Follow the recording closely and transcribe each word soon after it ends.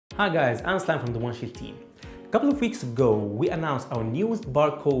Hi guys, I'm Slam from the OneShield team. A couple of weeks ago, we announced our newest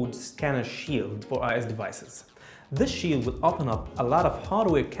Barcode Scanner Shield for iOS devices. This shield will open up a lot of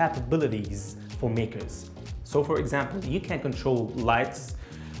hardware capabilities for makers. So for example, you can control lights,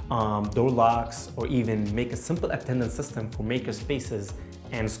 door locks, or even make a simple attendance system for maker spaces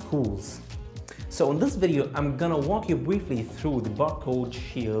and schools. So in this video, I'm gonna walk you briefly through the Barcode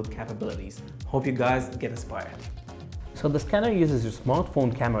Shield capabilities. Hope you guys get inspired. So the scanner uses your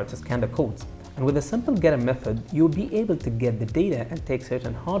smartphone camera to scan the codes, and with a simple getter method, you'll be able to get the data and take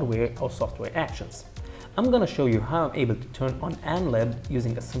certain hardware or software actions. I'm gonna show you how I'm able to turn on AMLED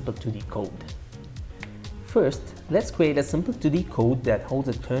using a simple 2D code. First, let's create a simple 2D code that holds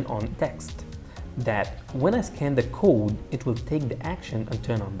a turn on text, that when I scan the code, it will take the action and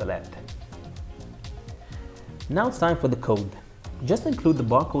turn on the LED. Now it's time for the code. Just include the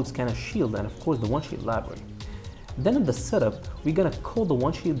Barcode Scanner Shield and of course the OneShield library. Then in the setup, we're gonna call the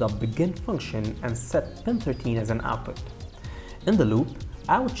OneShield.begin function and set pin 13 as an output. In the loop,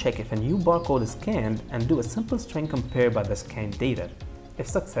 I will check if a new barcode is scanned and do a simple string compare by the scanned data. If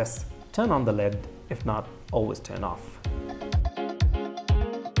success, turn on the LED. If not, always turn off.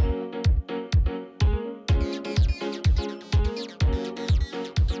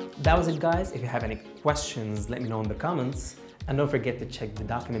 That was it guys. If you have any questions, let me know in the comments. And don't forget to check the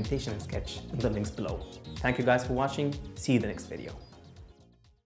documentation and sketch in the links below. Thank you guys for watching. See you in the next video.